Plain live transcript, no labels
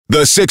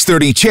The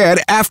 6:30 CHED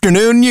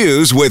Afternoon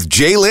News with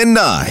Jaylen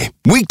Nye.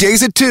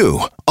 Weekdays at 2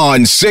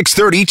 on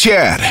 6:30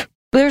 CHED.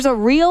 There's a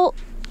real,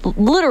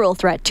 literal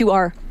threat to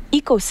our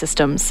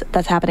ecosystems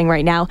that's happening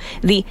right now.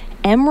 The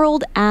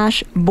emerald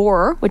ash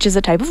borer, which is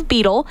a type of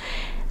beetle,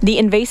 the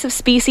invasive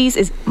species,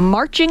 is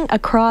marching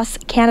across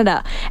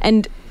Canada.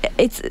 And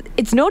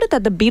it's noted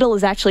that the beetle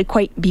is actually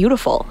quite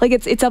beautiful. Like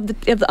it's of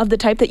the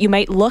type that you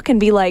might look and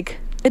be like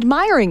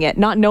admiring it,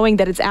 not knowing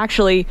that it's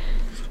actually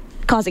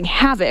causing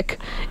havoc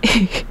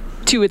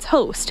to its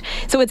host.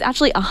 So it's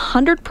actually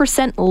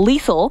 100%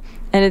 lethal,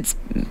 and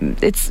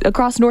it's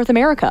across North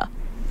America.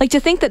 Like, to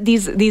think that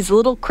these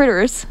little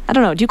critters, I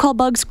don't know, do you call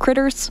bugs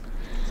critters?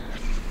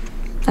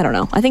 I don't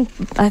know. I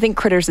think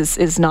critters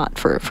is not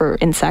for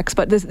insects,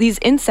 but these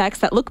insects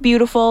that look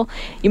beautiful,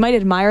 you might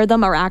admire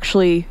them, are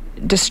actually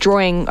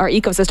destroying our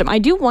ecosystem. I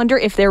do wonder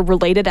if they're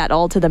related at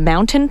all to the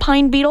mountain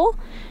pine beetle.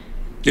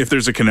 If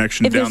there's a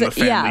connection down the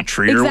family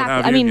tree or what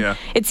have you. I mean,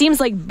 it seems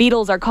like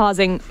beetles are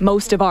causing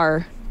most of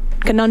our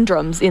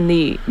conundrums in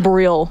the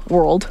boreal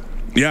world.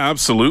 Yeah,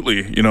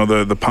 absolutely. You know,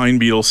 the pine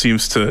beetle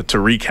seems to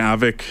wreak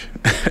havoc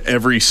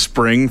every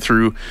spring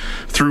through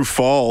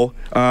fall.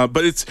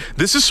 But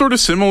this is sort of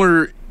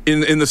similar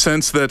in the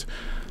sense that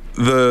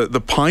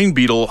the pine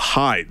beetle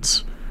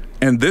hides,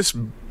 and this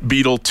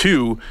beetle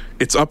too,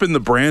 it's up in the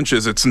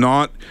branches. It's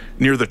not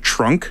near the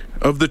trunk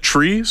of the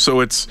tree, so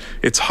it's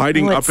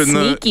hiding up in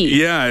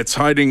sneaky. It's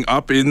hiding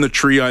up in the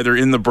tree, either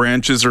in the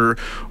branches or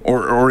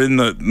in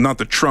the, not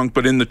the trunk,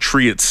 but in the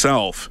tree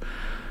itself.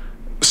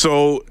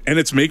 So, and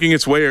it's making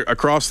its way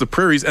across the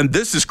prairies. And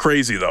this is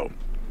crazy, though.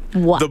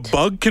 What? The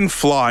bug can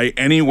fly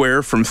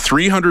anywhere from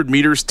 300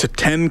 meters to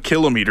 10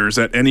 kilometers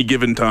at any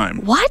given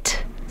time.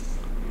 What?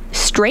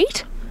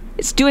 Straight?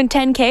 It's doing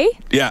 10K?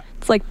 Yeah.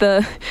 It's like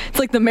the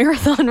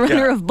marathon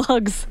runner of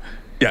bugs.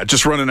 Yeah,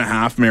 just running a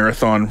half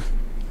marathon.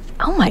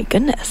 Oh my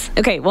goodness.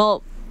 Okay,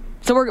 well,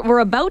 so we're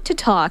about to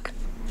talk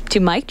to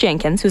Mike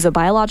Jenkins, who's a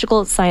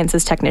biological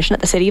sciences technician at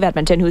the City of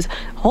Edmonton, who's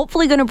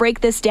hopefully going to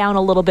break this down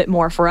a little bit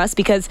more for us,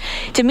 because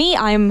to me,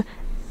 I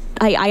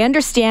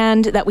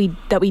understand that we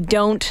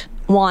don't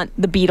want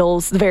the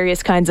beetles, the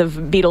various kinds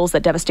of beetles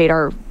that devastate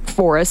our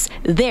forests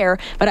there,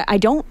 but I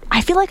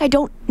feel like I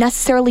don't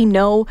necessarily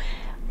know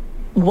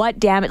what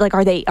damage, like,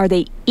 are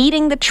they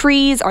eating the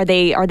trees? Are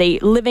they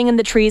living in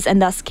the trees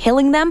and thus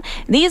killing them?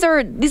 These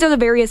are the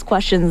various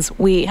questions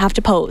we have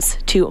to pose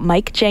to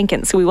Mike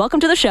Jenkins, who we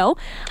welcome to the show.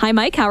 Hi,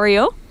 Mike. How are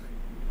you?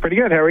 Pretty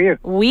good. How are you?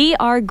 We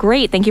are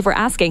great. Thank you for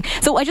asking.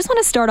 So I just want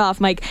to start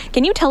off, Mike,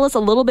 can you tell us a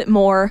little bit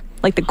more,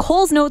 like the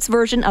Coles Notes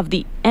version of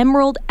the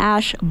emerald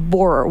ash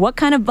borer? What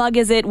kind of bug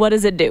is it? What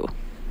does it do?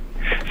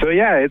 So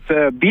yeah, it's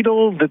a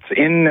beetle that's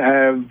in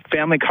a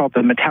family called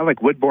the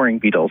metallic wood-boring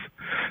beetles.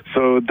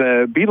 So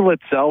the beetle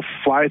itself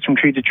flies from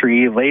tree to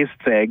tree, lays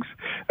its eggs,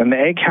 and the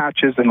egg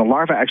hatches, and the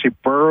larva actually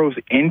burrows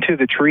into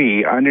the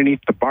tree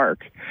underneath the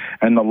bark,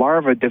 and the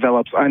larva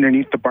develops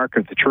underneath the bark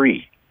of the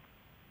tree.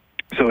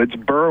 So it's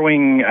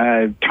burrowing,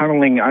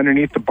 tunneling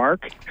underneath the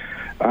bark,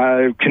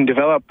 can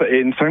develop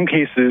in some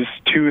cases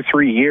 2 or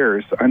 3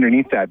 years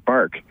underneath that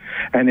bark.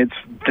 And it's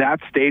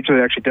that stage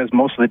that actually does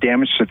most of the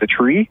damage to the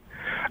tree.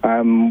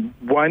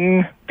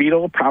 One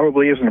beetle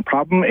probably isn't a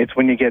problem. It's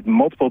when you get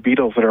multiple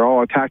beetles that are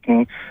all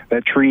attacking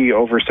that tree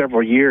over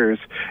several years,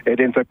 it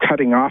ends up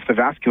cutting off the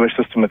vascular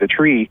system of the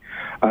tree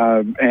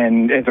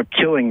and ends up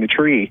killing the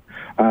tree.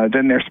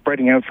 Then they're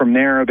spreading out from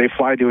there. They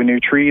fly to a new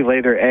tree,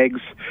 lay their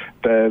eggs.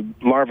 The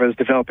larva is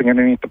developing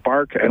underneath the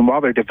bark, and while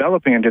they're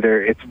developing under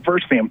there, it's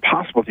virtually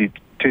impossible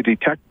to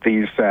detect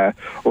these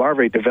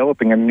larvae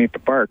developing underneath the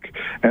bark.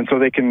 And so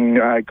they can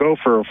go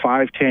for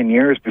 5-10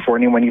 years before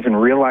anyone even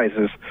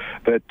realizes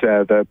that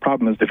the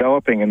problem is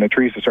developing and the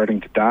trees are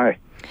starting to die.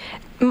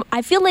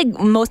 I feel like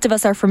most of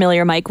us are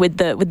familiar, Mike, with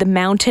the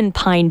mountain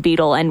pine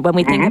beetle, and when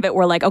we think of it,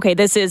 we're like, okay,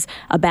 this is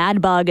a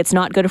bad bug. It's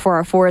not good for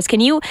our forest. Can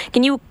you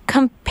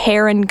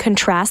compare and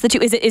contrast the two?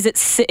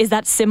 Is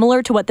that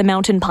similar to what the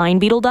mountain pine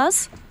beetle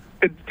does?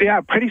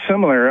 Yeah, pretty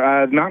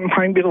similar. Mountain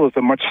pine beetle is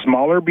a much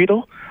smaller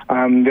beetle.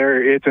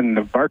 It's in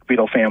the bark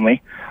beetle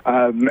family,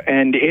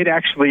 and it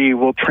actually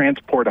will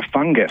transport a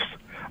fungus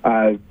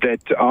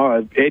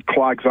that it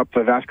clogs up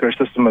the vascular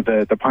system of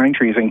the pine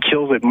trees and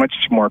kills it much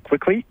more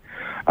quickly.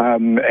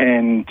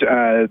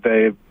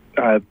 The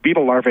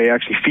beetle larvae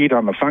actually feed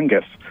on the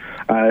fungus.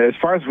 As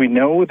far as we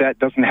know, that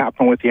doesn't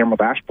happen with the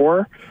emerald ash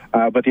borer,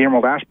 but the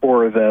emerald ash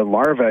borer, the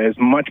larva is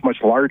much,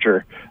 much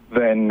larger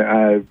than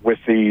with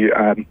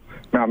the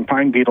mountain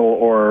pine beetle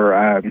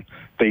or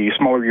the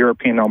smaller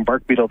European elm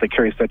bark beetle that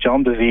carries Dutch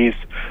elm disease,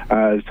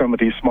 some of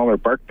these smaller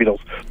bark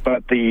beetles.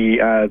 But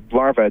the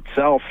larva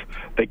itself,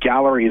 the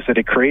galleries that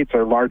it creates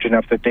are large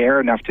enough that they are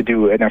enough to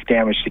do enough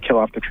damage to kill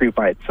off the tree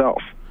by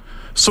itself.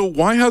 So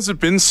why has it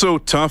been so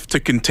tough to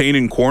contain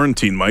in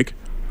quarantine, Mike?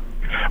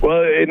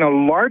 Well, in a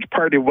large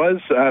part, it was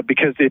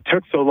because it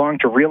took so long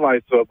to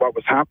realize what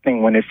was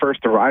happening when it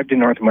first arrived in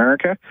North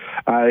America.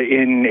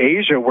 In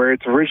Asia, where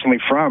it's originally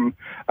from,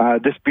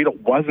 this beetle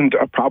wasn't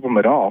a problem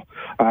at all.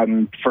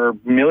 For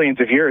millions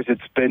of years,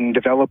 it's been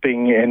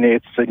developing in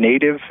its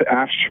native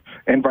ash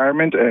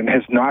environment and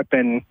has not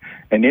been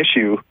an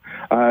issue.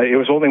 It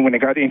was only when it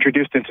got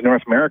introduced into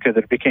North America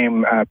that it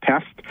became a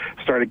pest,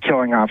 started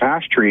killing off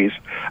ash trees,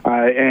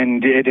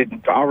 and it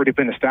had already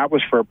been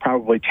established for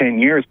probably 10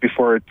 years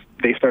before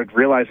they started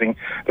realizing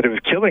that it was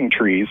killing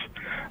trees.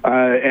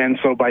 And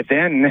so by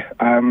then,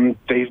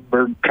 they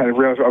were kind of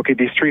realizing, okay,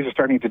 these trees are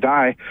starting to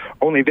die.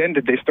 Only then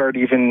did they start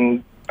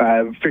even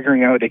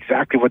figuring out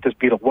exactly what this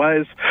beetle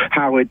was,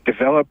 how it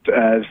developed.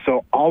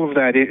 So all of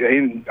that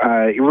in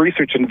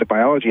research into the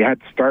biology had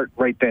to start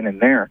right then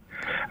and there.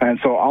 And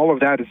so all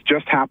of that has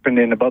just happened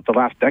in about the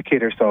last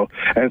decade or so.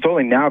 And it's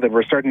only now that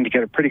we're starting to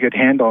get a pretty good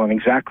handle on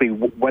exactly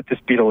what this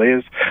beetle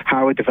is,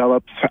 how it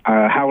develops,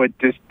 how it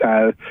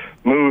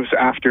moves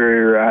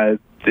after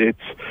it's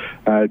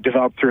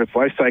developed through its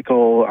life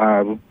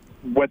cycle,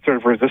 what sort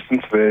of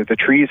resistance the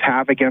trees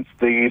have against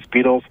these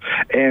beetles,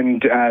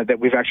 and that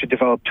we've actually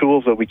developed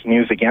tools that we can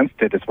use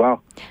against it as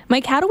well.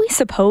 Mike, how do we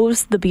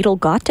suppose the beetle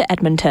got to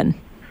Edmonton?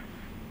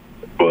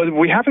 Well,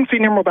 we haven't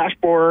seen emerald ash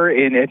borer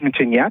in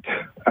Edmonton yet,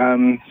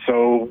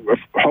 so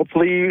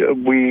hopefully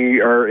we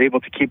are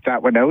able to keep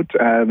that one out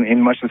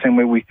in much the same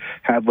way we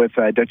have with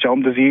Dutch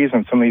elm disease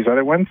and some of these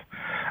other ones.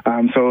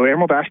 So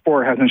emerald ash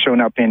borer hasn't shown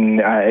up in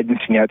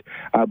Edmonton yet,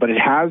 but it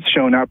has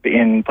shown up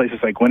in places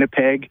like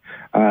Winnipeg,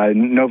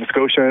 Nova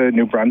Scotia,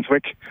 New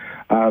Brunswick.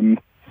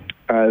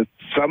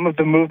 Some of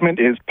the movement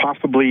is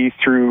possibly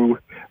through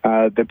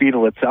the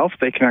beetle itself.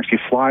 They can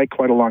actually fly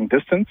quite a long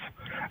distance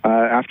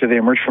after they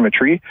emerge from a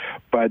tree,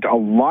 but a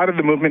lot of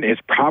the movement is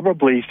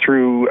probably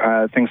through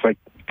things like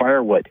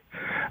firewood.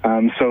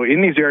 So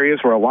in these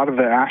areas where a lot of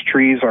the ash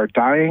trees are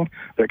dying,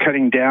 they're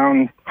cutting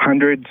down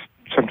hundreds,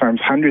 sometimes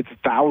hundreds of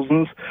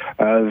thousands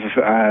of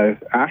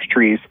ash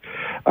trees.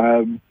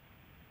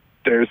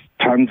 There's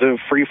tons of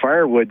free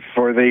firewood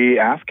for the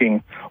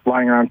asking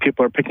lying around.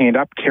 People are picking it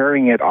up,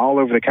 carrying it all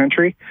over the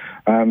country,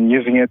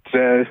 using it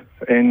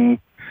in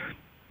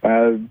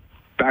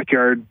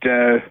backyard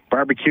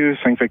barbecues,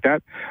 things like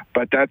that.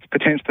 But that's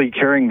potentially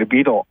carrying the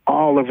beetle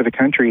all over the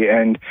country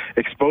and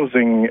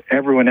exposing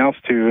everyone else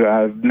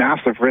to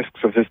massive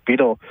risks of this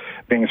beetle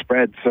being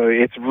spread. So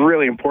it's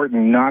really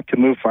important not to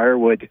move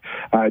firewood,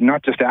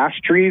 not just ash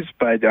trees,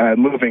 but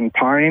moving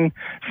pine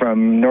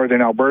from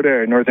northern Alberta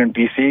or northern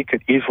BC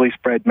could easily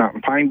spread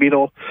mountain pine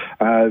beetle.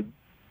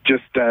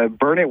 Just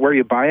burn it where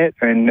you buy it,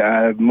 and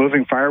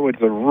moving firewood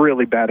is a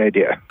really bad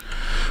idea.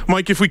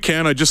 Mike, if we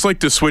can, I'd just like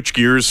to switch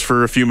gears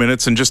for a few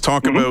minutes and just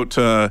talk about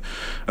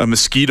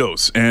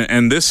mosquitoes.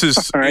 And this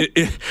is right.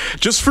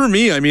 Just for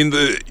me. I mean,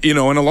 and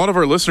a lot of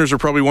our listeners are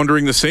probably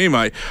wondering the same.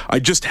 I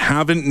just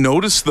haven't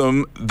noticed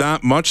them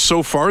that much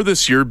so far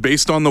this year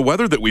based on the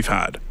weather that we've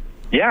had.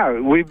 Yeah,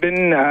 we've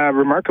been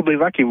remarkably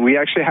lucky. We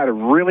actually had a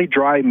really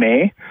dry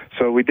May,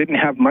 so we didn't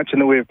have much in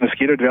the way of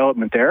mosquito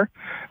development there.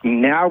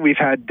 Now we've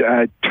had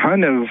a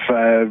ton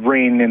of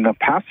rain in the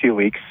past few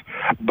weeks,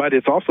 but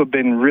it's also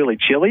been really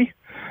chilly.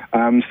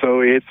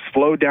 So it's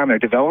slowed down their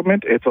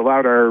development. It's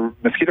allowed our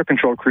mosquito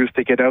control crews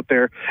to get out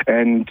there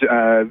and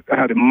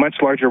had a much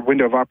larger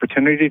window of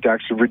opportunity to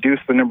actually reduce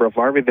the number of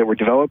larvae that were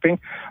developing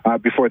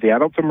before the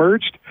adults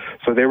emerged.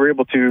 So they were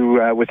able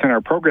to, within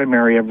our program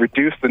area,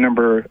 reduce the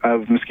number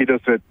of mosquitoes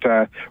that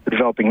were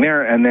developing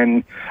there. And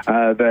then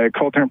the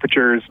cold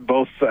temperatures,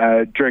 both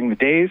during the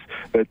days,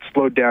 that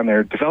slowed down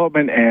their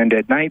development, and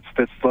at nights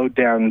that slowed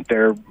down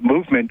their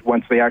movement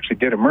once they actually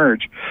did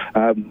emerge.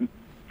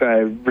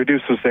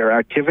 Reduces their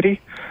activity.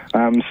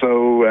 Even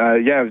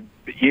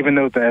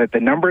though the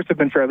numbers have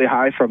been fairly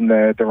high from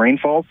the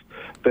rainfalls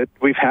that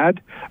we've had,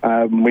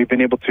 we've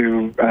been able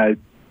to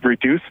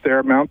reduce their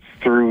amounts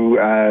through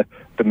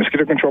the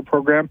mosquito control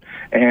program,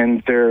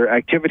 and their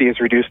activity is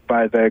reduced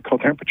by the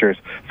cold temperatures.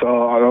 So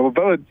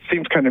although it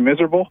seems kind of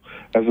miserable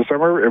as the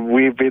summer,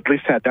 we've at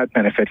least had that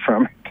benefit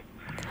from it.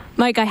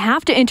 Mike, I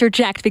have to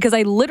interject because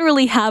I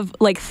literally have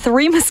like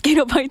 3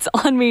 mosquito bites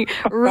on me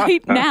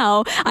right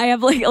now. I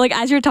have like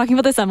as you're talking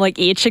about this, I'm like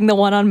itching the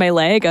one on my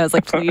leg. I was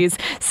like, please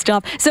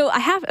stop. So I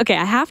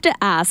have to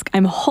ask,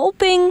 I'm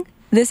hoping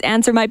this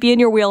answer might be in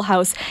your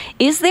wheelhouse.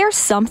 Is there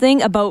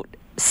something about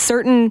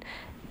certain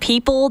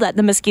people that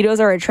the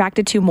mosquitoes are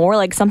attracted to more,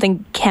 like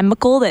something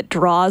chemical that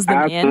draws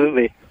them in?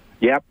 Absolutely.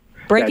 Yep.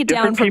 Break it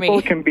down for me.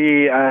 Different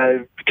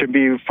people can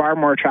be far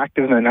more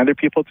attractive than other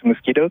people to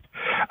mosquitoes.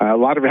 A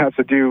lot of it has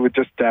to do with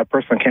just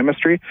personal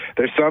chemistry.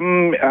 There's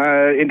some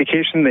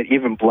indication that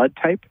even blood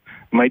type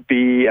might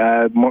be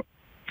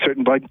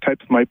certain blood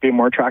types might be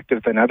more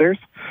attractive than others.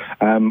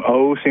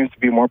 O seems to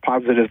be more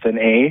positive than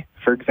A,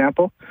 for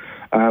example.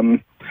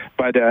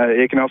 But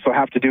it can also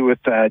have to do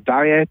with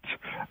diet.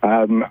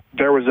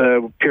 There was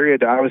a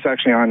period I was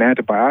actually on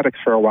antibiotics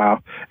for a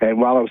while, and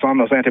while I was on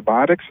those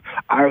antibiotics,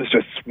 I was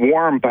just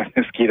swarmed by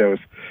mosquitoes.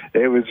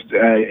 It was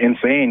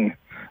insane.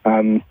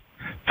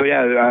 So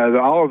yeah,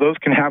 all of those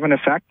can have an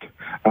effect.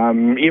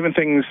 Even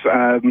things,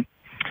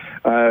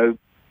 a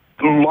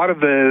lot of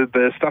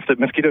the stuff that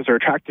mosquitoes are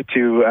attracted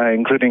to,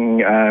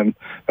 including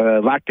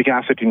lactic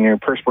acid in your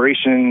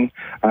perspiration,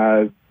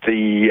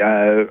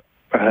 the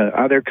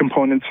other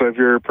components of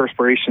your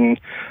perspiration,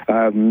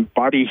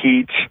 body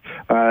heat,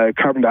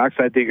 carbon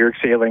dioxide that you're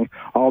exhaling,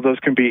 all those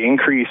can be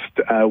increased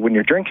when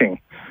you're drinking.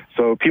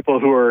 So people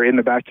who are in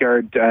the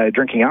backyard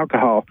drinking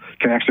alcohol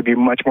can actually be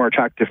much more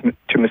attractive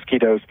to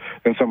mosquitoes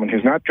than someone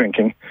who's not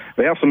drinking.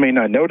 They also may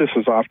not notice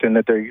as often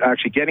that they're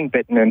actually getting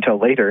bitten until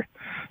later.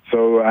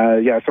 So,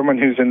 someone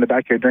who's in the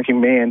backyard drinking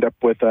may end up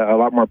with a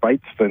lot more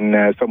bites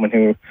than someone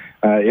who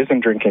isn't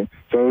drinking.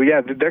 So,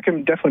 yeah, there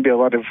can definitely be a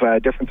lot of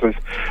differences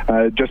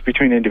just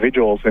between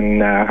individuals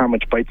and how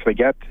much bites they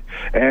get.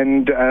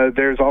 And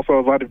there's also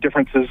a lot of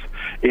differences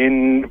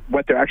in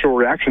what their actual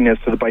reaction is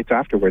to the bites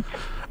afterwards.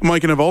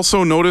 Mike, and I've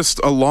also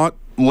noticed a lot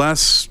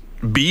less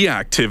bee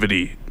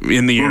activity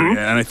in the area.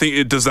 And I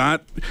think, does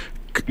that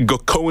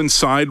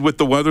coincide with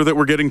the weather that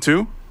we're getting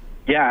too?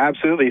 Yeah,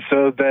 absolutely.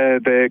 So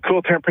the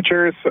cool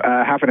temperatures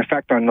have an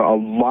effect on a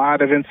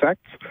lot of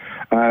insects.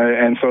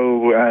 And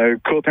so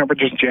cool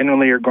temperatures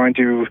generally are going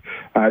to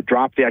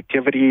drop the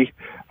activity,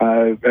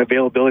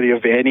 availability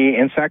of any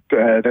insect.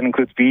 That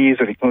includes bees,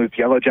 it includes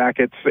yellow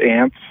jackets,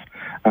 ants,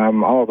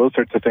 all of those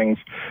sorts of things.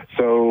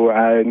 So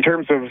in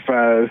terms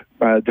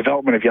of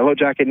development of yellow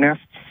jacket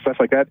nests, stuff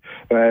like that,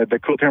 the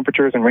cool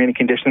temperatures and rainy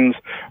conditions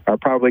are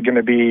probably going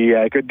to be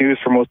good news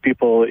for most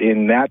people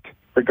in that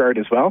regard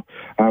as well.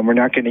 We're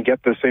not going to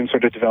get the same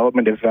sort of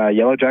development of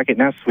yellow jacket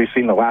nests we've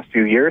seen the last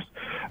few years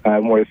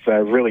with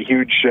really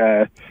huge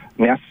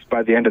nests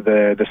by the end of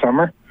the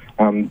summer.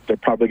 They're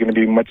probably going to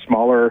be much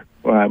smaller,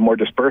 more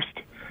dispersed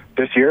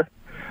this year.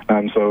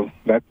 So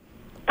that's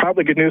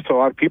probably good news to a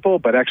lot of people,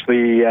 but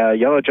actually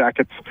yellow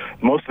jackets,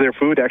 most of their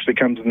food actually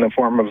comes in the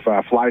form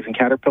of flies and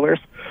caterpillars.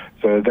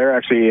 So they're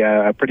actually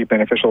a pretty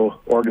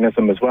beneficial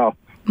organism as well.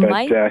 But,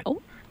 Mike?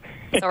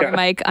 Sorry,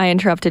 Mike, I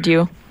interrupted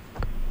you.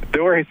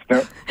 No worries.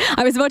 No.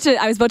 I was about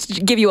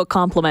to give you a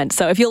compliment.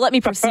 So if you'll let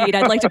me proceed,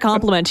 I'd like to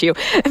compliment you.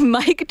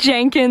 Mike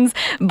Jenkins,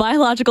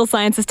 biological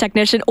sciences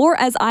technician, or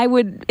as I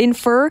would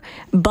infer,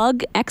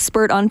 bug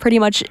expert on pretty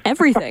much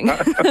everything.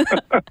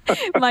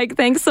 Mike,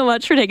 thanks so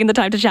much for taking the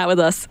time to chat with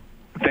us.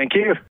 Thank you.